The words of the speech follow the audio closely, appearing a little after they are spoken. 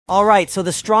Alright, so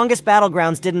the strongest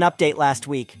battlegrounds did an update last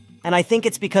week, and I think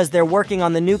it's because they're working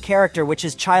on the new character, which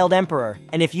is Child Emperor.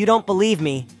 And if you don't believe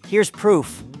me, here's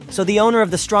proof. So the owner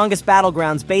of the strongest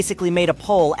battlegrounds basically made a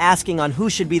poll asking on who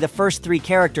should be the first 3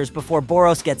 characters before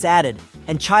Boros gets added,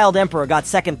 and Child Emperor got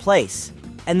second place.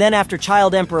 And then after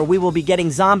Child Emperor, we will be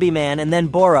getting Zombie Man and then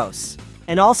Boros.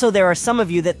 And also there are some of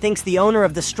you that thinks the owner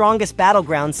of the strongest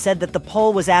battlegrounds said that the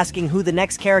poll was asking who the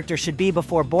next character should be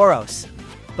before Boros.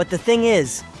 But the thing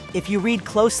is, if you read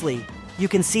closely, you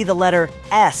can see the letter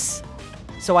S.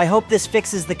 So I hope this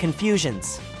fixes the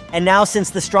confusions. And now, since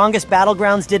the strongest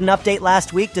battlegrounds did an update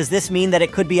last week, does this mean that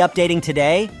it could be updating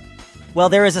today? Well,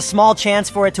 there is a small chance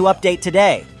for it to update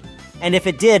today. And if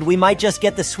it did, we might just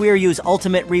get the suiryu's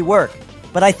ultimate rework.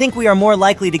 But I think we are more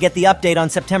likely to get the update on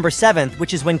September 7th,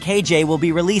 which is when KJ will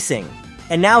be releasing.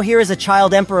 And now here is a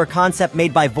Child Emperor concept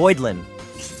made by Voidlin.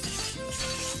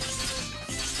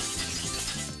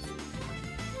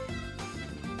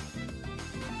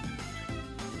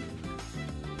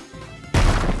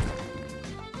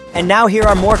 And now here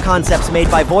are more concepts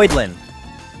made by Voidlin.